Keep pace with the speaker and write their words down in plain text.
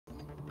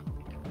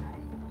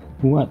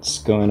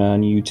What's going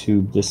on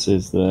YouTube? This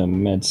is the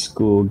Med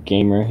School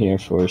Gamer here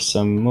for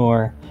some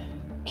more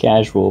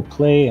casual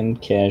play and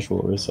casual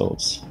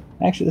results.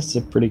 Actually, this is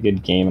a pretty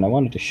good game and I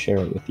wanted to share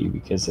it with you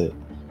because it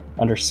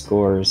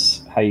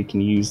underscores how you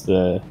can use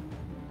the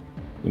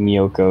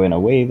Myoko in a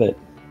way that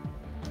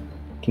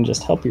can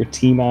just help your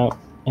team out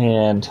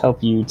and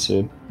help you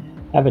to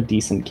have a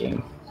decent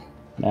game.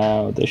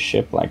 Now, this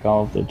ship, like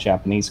all of the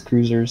Japanese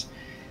cruisers,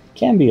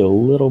 can be a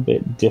little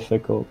bit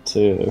difficult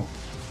to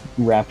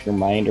wrap your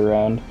mind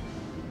around.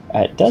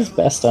 It does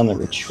best on the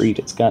retreat.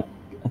 It's got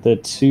the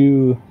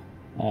two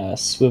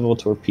swivel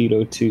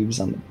torpedo tubes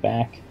on the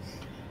back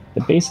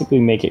that basically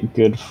make it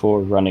good for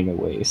running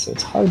away. So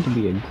it's hard to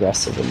be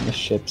aggressive in this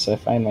ship. So I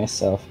find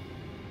myself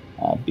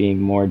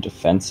being more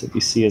defensive.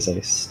 You see, as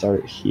I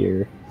start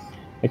here,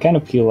 I kind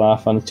of peel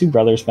off on the Two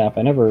Brothers map.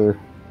 I never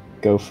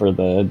go for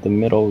the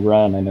middle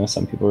run. I know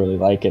some people really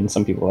like it, and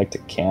some people like to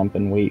camp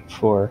and wait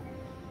for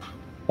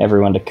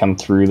everyone to come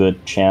through the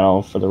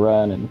channel for the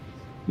run. And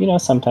you know,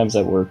 sometimes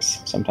that works,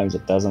 sometimes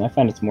it doesn't. I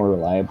find it's more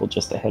reliable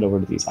just to head over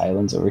to these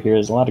islands over here.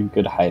 There's a lot of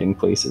good hiding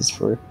places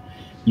for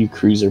you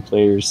cruiser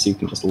players, so you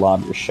can just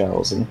lob your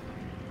shells and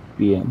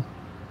be an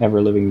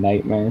ever-living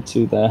nightmare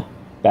to the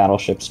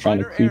battleships trying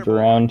to creep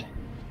around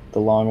the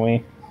long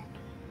way.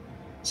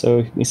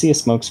 So we see a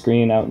smoke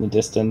screen out in the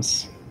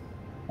distance.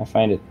 I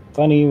find it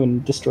funny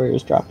when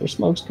destroyers drop their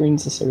smoke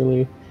screens this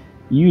early.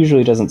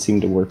 Usually doesn't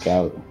seem to work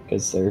out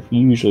because they're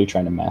usually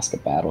trying to mask a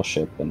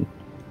battleship, and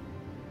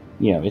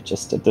you know, it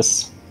just at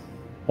this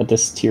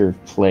tier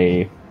of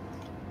play,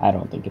 I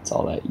don't think it's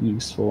all that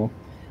useful.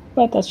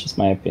 But that's just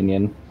my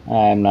opinion.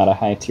 I'm not a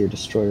high tier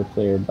destroyer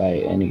player by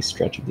any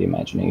stretch of the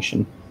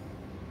imagination.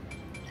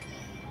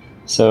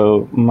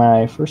 So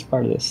my first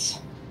part of this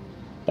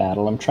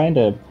battle, I'm trying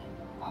to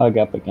hug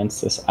up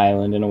against this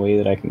island in a way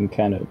that I can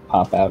kind of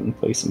pop out and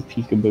play some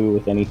peekaboo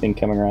with anything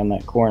coming around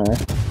that corner.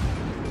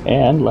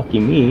 And lucky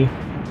me,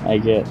 I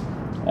get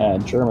a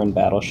German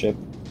battleship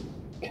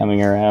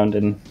coming around,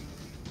 and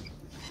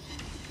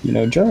you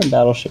know, German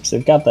battleships,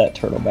 they've got that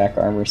turtleback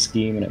armor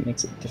scheme, and it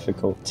makes it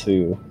difficult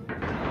to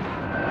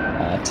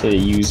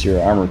use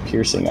your armor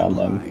piercing on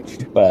them.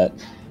 But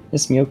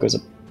this Myoko's a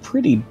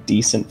pretty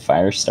decent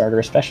fire starter,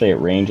 especially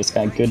at range. It's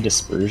got good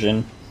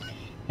dispersion,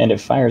 and it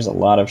fires a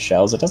lot of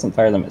shells. It doesn't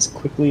fire them as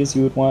quickly as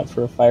you would want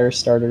for a fire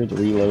starter. The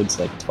reload's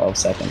like 12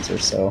 seconds or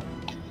so.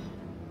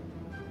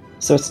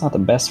 So it's not the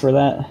best for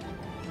that,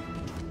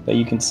 but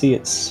you can see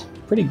it's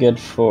pretty good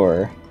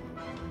for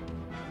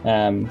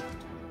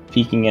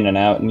peeking in and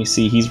out, and you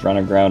see he's run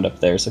aground up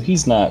there, so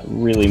he's not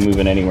really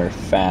moving anywhere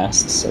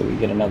fast, so we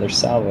get another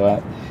salvo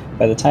out.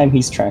 By the time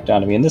he's tracked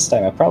onto me, and this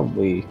time I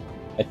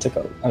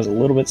was a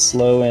little bit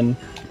slow in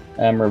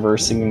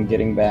reversing and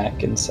getting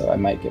back, and so I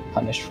might get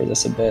punished for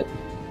this a bit,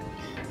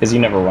 because you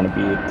never want to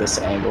be at this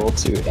angle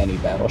to any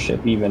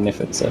battleship, even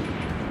if it's a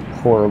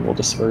horrible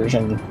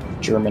dispersion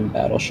German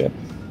battleship.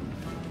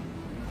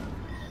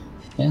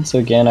 And so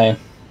again, I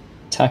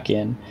tuck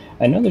in.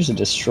 I know there's a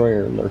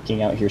destroyer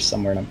lurking out here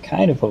somewhere, and I'm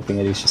kind of hoping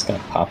that he's just going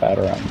to pop out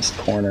around this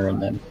corner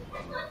and then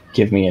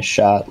give me a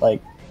shot.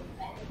 Like,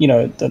 you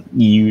know, that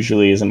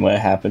usually isn't what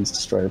happens.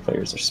 Destroyer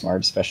players are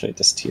smart, especially at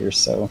this tier,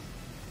 so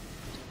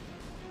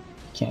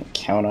can't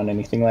count on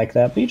anything like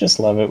that, but you just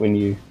love it when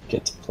you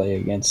get to play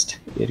against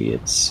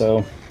idiots.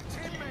 So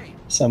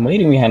I'm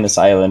waiting behind this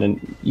island,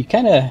 and you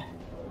kind of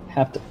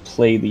have to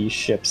play these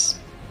ships,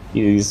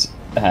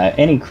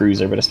 any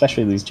cruiser, but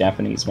especially these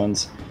Japanese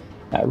ones,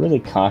 really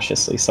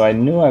cautiously. So I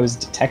knew I was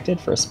detected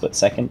for a split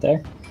second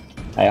there.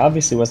 I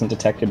obviously wasn't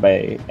detected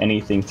by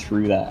anything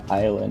through that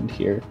island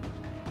here.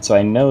 So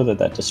I know that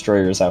that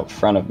destroyer is out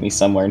front of me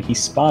somewhere, and he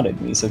spotted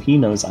me, so he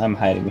knows I'm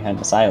hiding behind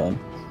this island.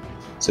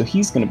 So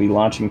he's going to be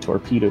launching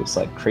torpedoes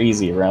like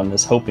crazy around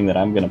this, hoping that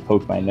I'm going to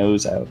poke my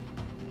nose out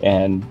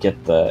and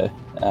get the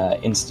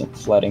instant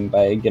flooding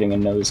by getting a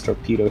nose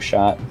torpedo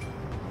shot.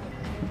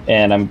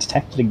 And I'm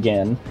detected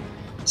again.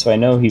 So I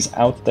know he's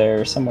out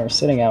there somewhere,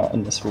 sitting out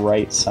on this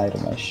right side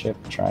of my ship,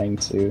 trying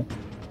to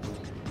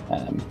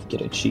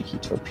get a cheeky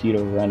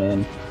torpedo run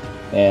in,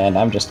 and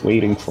I'm just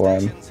waiting for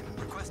him.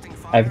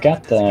 I've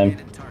got the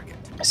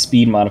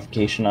speed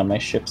modification on my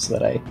ship so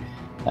that I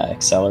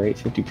accelerate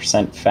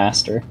 50%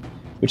 faster,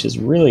 which is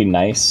really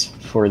nice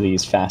for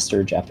these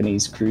faster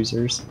Japanese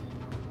cruisers,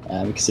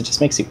 because it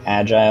just makes you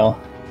agile,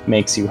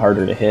 makes you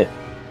harder to hit,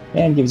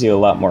 and gives you a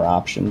lot more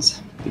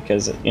options,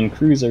 because in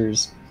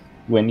cruisers,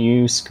 when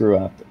you screw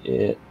up,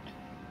 it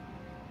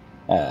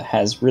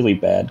has really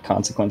bad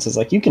consequences.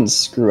 Like, you can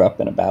screw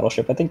up in a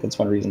battleship. I think that's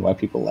one reason why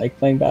people like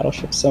playing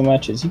battleships so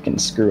much, is you can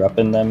screw up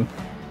in them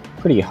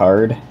pretty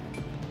hard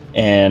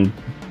and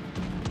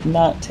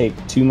not take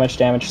too much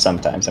damage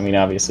sometimes. I mean,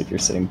 obviously, if you're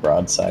sitting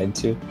broadside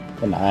to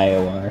an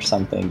Iowa or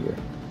something, you're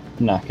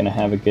not going to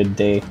have a good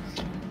day.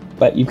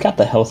 But you've got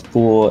the health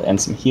pool and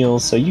some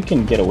heals, so you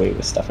can get away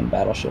with stuff in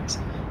battleships.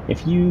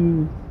 If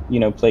you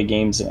play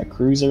games in a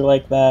cruiser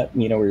like that,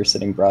 where you're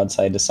sitting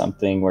broadside to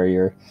something, where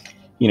you're,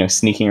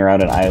 sneaking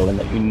around an island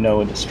that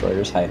a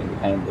destroyer's hiding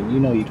behind, then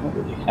you don't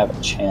really have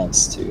a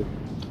chance to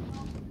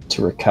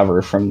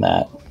recover from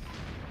that.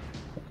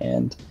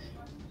 and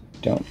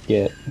don't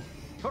get,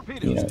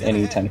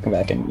 any time to come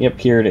back. And yep,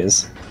 here it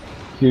is.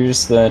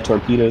 Here's the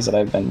torpedoes that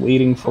I've been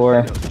waiting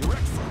for.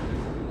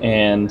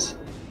 And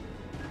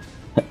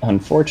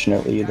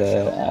unfortunately,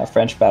 the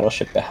French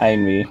battleship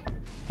behind me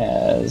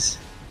has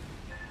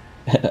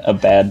a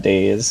bad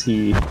day as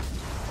he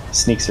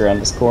sneaks around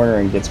this corner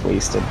and gets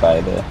wasted by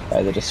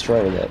the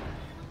destroyer. That,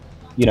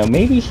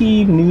 maybe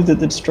he knew that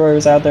the destroyer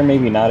was out there,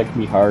 maybe not. It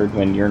can be hard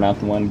when you're not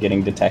the one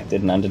getting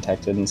detected and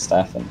undetected and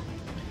stuff, and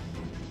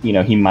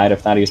he might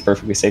have thought he was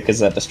perfectly safe because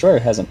that destroyer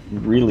hasn't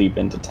really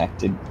been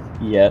detected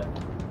yet.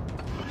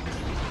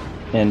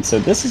 And so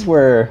this is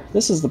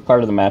the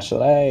part of the match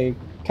that I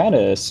kind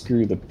of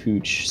screw the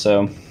pooch.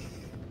 So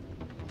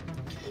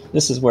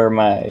this is where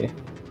my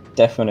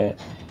definite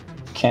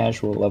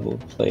casual level of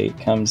play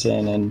comes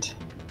in, and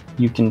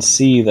you can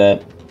see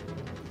that.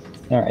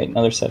 All right,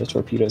 another set of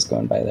torpedoes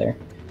going by there.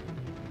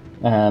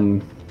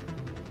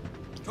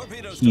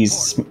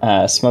 He's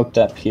smoked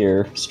up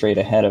here straight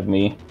ahead of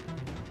me.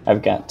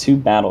 I've got two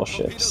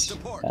battleships,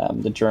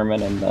 the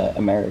German and the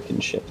American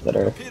ship, that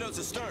are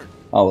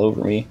all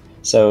over me.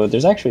 So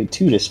there's actually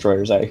two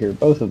destroyers out here,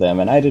 both of them,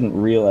 and I didn't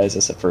realize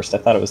this at first. I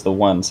thought it was the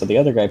one, so the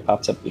other guy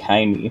pops up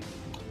behind me.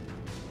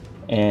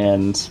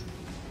 And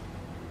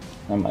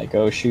I'm like,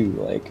 oh shoot,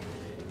 like,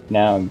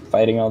 now I'm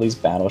fighting all these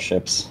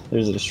battleships.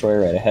 There's a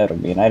destroyer right ahead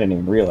of me, and I didn't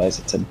even realize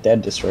it's a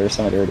dead destroyer.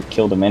 Somebody already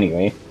killed him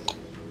anyway.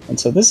 And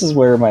so this is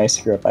where my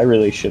screw up. I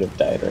really should have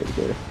died right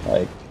here.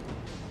 Like,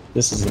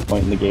 this is the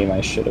point in the game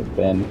I should have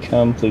been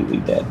completely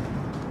dead.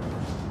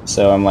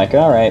 So I'm like,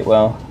 alright,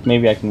 well,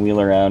 maybe I can wheel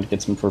around,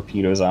 get some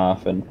torpedoes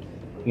off, and,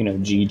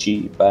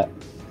 GG. But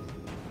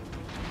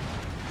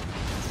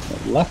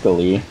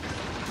luckily,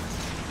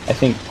 I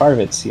think part of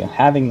it's,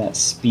 having that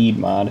speed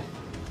mod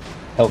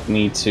helped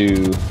me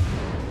to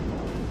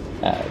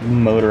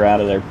motor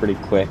out of there pretty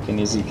quick. And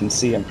as you can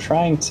see, I'm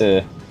trying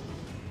to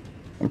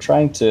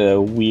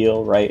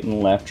wheel right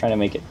and left, trying to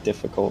make it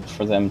difficult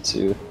for them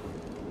to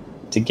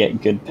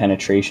get good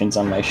penetrations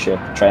on my ship,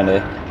 trying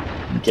to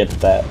get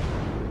that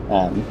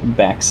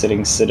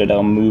back-sitting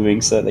citadel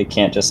moving so that they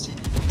can't just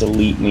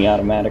delete me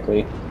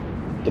automatically.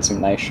 Get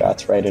some nice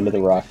shots right into the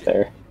rock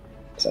there,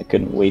 because I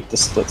couldn't wait the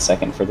split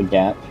second for the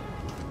gap.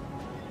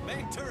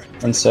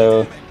 And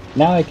so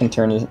now I can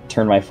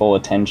turn my full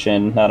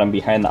attention, now that I'm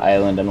behind the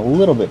island and a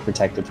little bit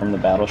protected from the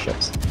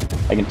battleships.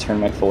 I can turn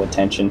my full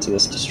attention to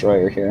this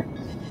destroyer here.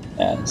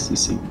 As you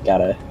see, got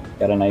a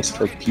nice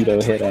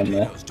torpedo hit on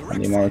the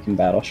American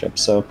battleship.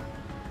 So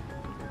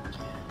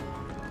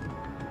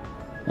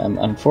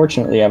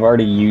unfortunately, I've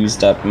already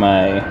used up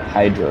my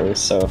hydros,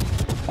 so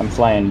I'm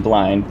flying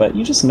blind. But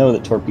you just know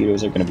that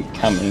torpedoes are going to be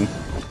coming,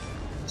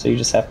 so you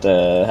just have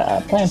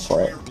to plan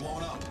for it.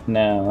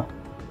 Now,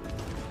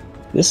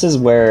 this is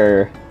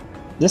where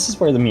the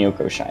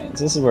Myoko shines.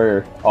 This is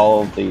where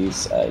all of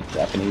these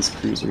Japanese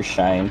cruisers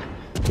shine,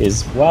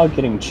 is while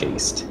getting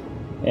chased.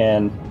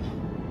 And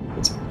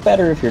it's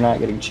better if you're not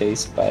getting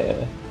chased by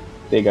a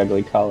big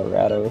ugly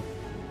Colorado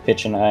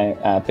pitching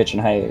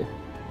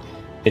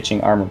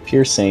armor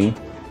piercing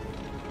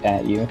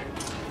at you,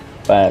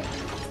 but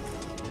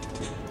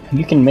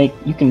you can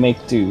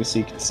make do. So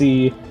you can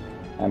see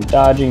I'm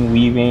dodging,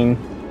 weaving.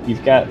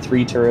 You've got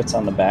 3 turrets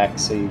on the back,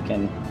 so you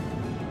can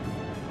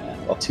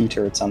 2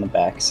 turrets on the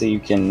back, so you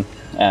can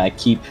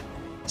keep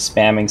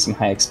spamming some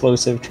high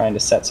explosive, trying to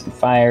set some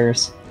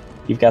fires.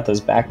 You've got those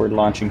backward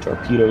launching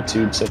torpedo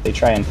tubes, so if they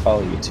try and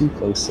follow you too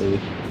closely,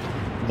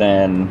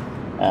 then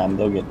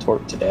they'll get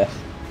torped to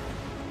death.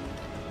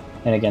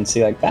 And again,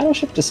 see, like,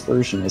 battleship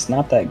dispersion is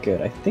not that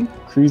good. I think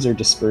cruiser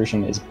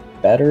dispersion is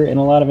better in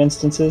a lot of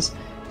instances,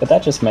 but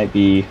that just might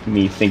be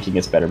me thinking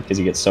it's better because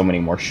you get so many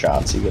more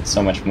shots, you get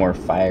so much more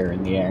fire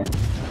in the air.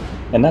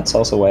 And that's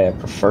also why I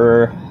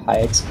prefer high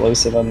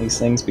explosive on these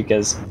things,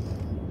 because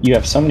you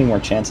have so many more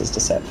chances to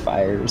set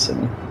fires,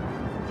 and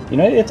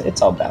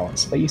it's all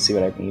balanced. But you see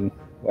what I mean,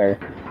 where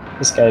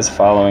this guy's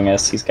following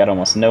us, he's got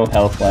almost no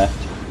health left,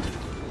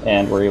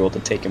 and we're able to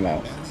take him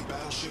out.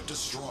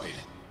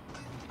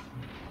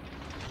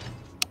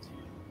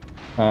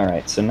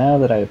 Alright, so now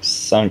that I've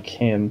sunk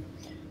him,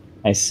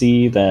 I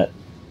see that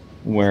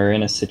we're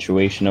in a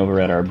situation over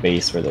at our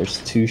base where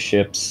there's 2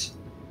 ships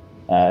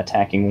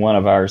attacking one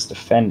of ours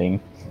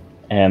defending,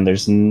 and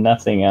there's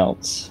nothing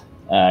else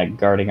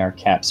guarding our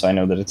cap, so I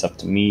know that it's up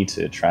to me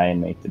to try and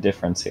make the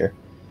difference here.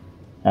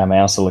 I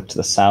also look to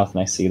the south,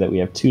 and I see that we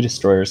have 2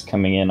 destroyers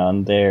coming in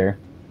on their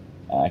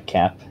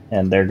cap,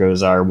 and there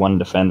goes our 1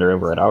 defender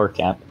over at our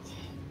cap.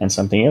 And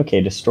so I'm thinking,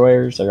 okay, 2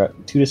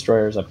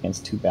 destroyers up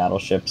against 2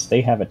 battleships, they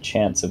have a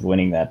chance of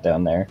winning that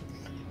down there.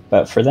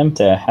 But for them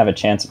to have a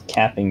chance of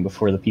capping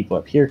before the people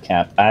up here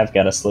cap, I've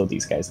got to slow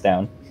these guys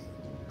down.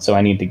 So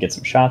I need to get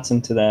some shots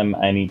into them.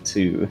 I need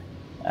to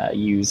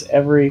use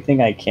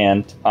everything I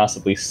can to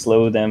possibly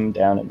slow them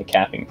down in the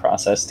capping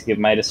process to give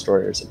my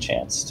destroyers a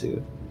chance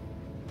to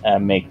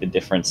make the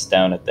difference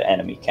down at the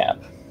enemy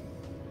cap.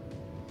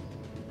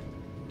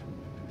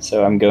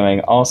 So I'm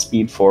going all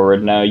speed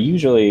forward. Now,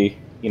 usually,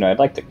 I'd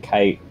like to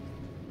kite,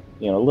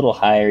 a little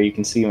higher. You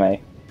can see my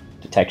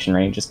detection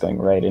range is going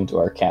right into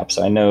our cap,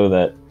 so I know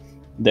that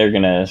they're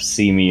gonna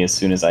see me as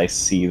soon as I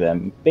see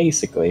them,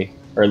 basically.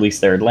 Or at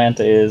least their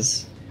Atlanta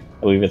is.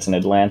 I believe it's an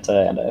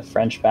Atlanta and a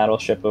French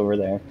battleship over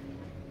there.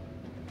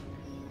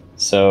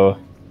 So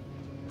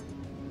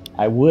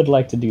I would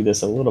like to do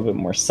this a little bit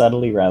more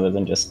subtly rather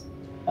than just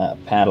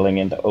paddling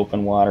into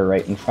open water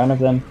right in front of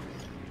them.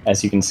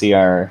 As you can see,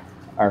 our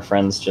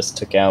friends just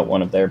took out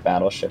one of their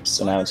battleships,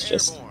 so now it's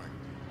just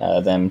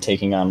them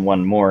taking on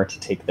one more to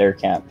take their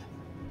cap.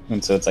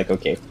 And so it's like,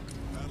 okay.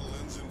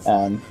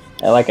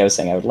 Like I was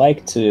saying, I would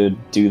like to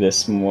do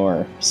this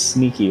more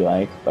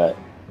sneaky-like, but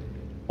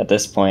at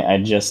this point, I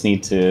just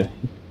need to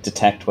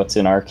detect what's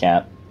in our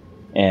cap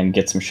and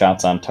get some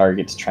shots on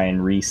target to try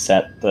and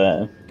reset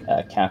the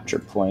capture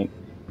point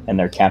and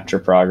their capture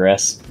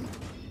progress.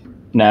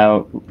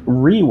 Now,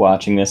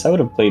 re-watching this, I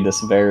would have played this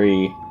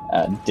very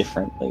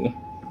differently,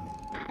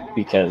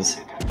 because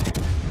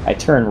I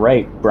turn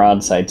right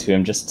broadside to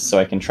him just so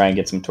I can try and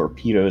get some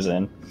torpedoes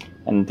in,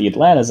 and the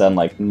Atlanta's on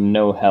like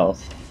no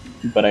health,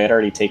 but I had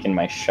already taken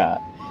my shot,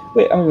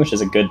 which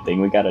is a good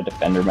thing. We got a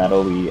defender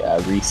medal. We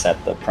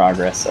reset the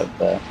progress of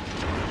the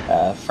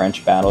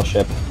French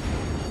battleship.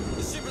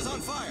 The ship is on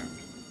fire.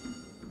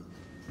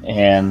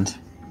 And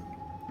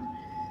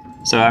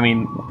so, I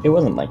mean, it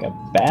wasn't like a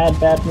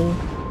bad move,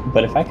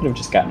 but if I could have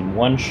just gotten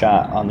one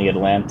shot on the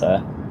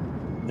Atlanta,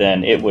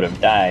 then it would have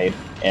died,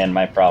 and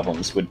my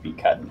problems would be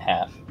cut in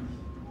half.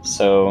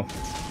 So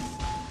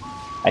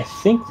I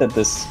think that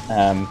this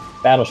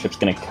battleship's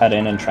going to cut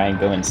in and try and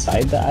go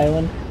inside the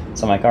island.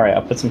 So I'm like, alright,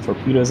 I'll put some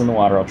torpedoes in the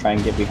water, I'll try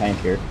and get behind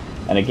here.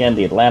 And again,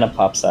 the Atlanta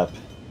pops up,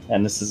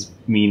 and this is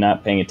me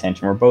not paying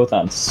attention. We're both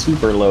on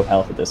super low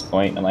health at this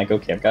point, and I'm like,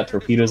 okay, I've got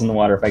torpedoes in the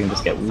water. If I can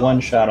just get one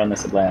shot on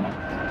this Atlanta,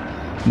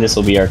 this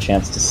will be our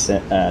chance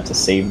to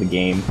save the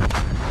game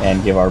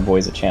and give our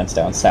boys a chance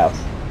down south.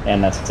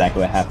 And that's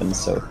exactly what happens.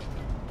 So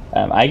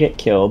I get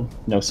killed,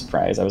 no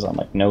surprise. I was on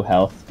like no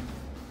health,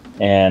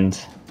 and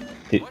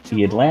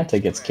the Atlanta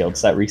gets killed,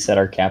 so that reset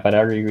our cap. I'd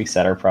already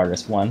reset our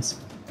progress once.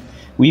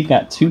 We've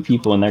got 2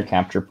 people in their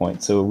capture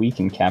point, so we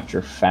can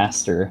capture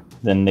faster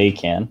than they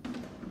can.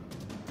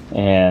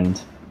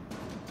 And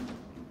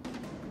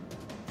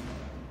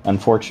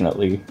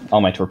unfortunately, all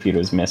my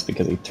torpedoes missed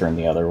because he turned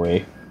the other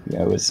way.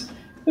 It was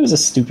a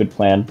stupid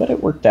plan, but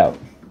it worked out.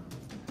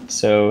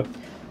 So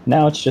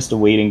now it's just a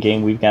waiting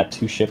game. We've got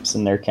 2 ships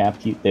in their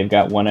cap. They've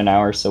got 1 in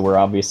ours, so we're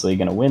obviously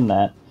going to win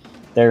that.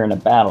 They're in a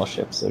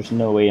battleship, so there's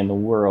no way in the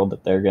world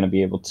that they're going to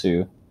be able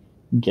to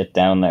get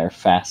down there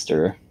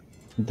faster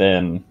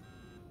than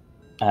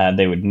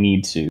they would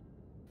need to.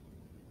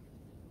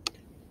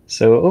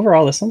 So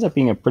overall, this ends up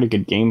being a pretty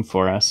good game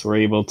for us. We're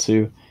able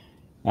to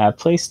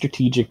play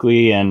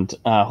strategically and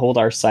hold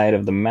our side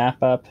of the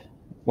map up,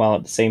 while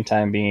at the same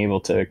time being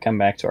able to come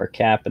back to our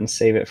cap and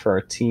save it for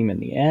our team in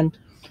the end.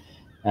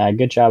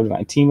 Good job to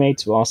my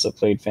teammates, who also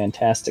played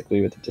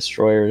fantastically with the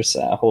destroyers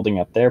holding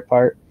up their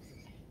part.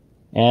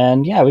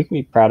 And yeah, we can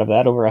be proud of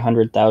that. Over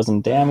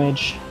 100,000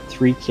 damage,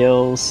 3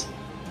 kills,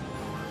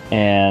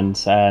 and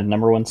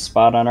 #1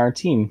 spot on our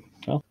team.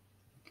 Well,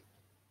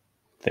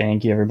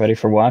 thank you everybody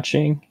for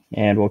watching,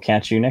 and we'll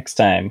catch you next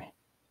time.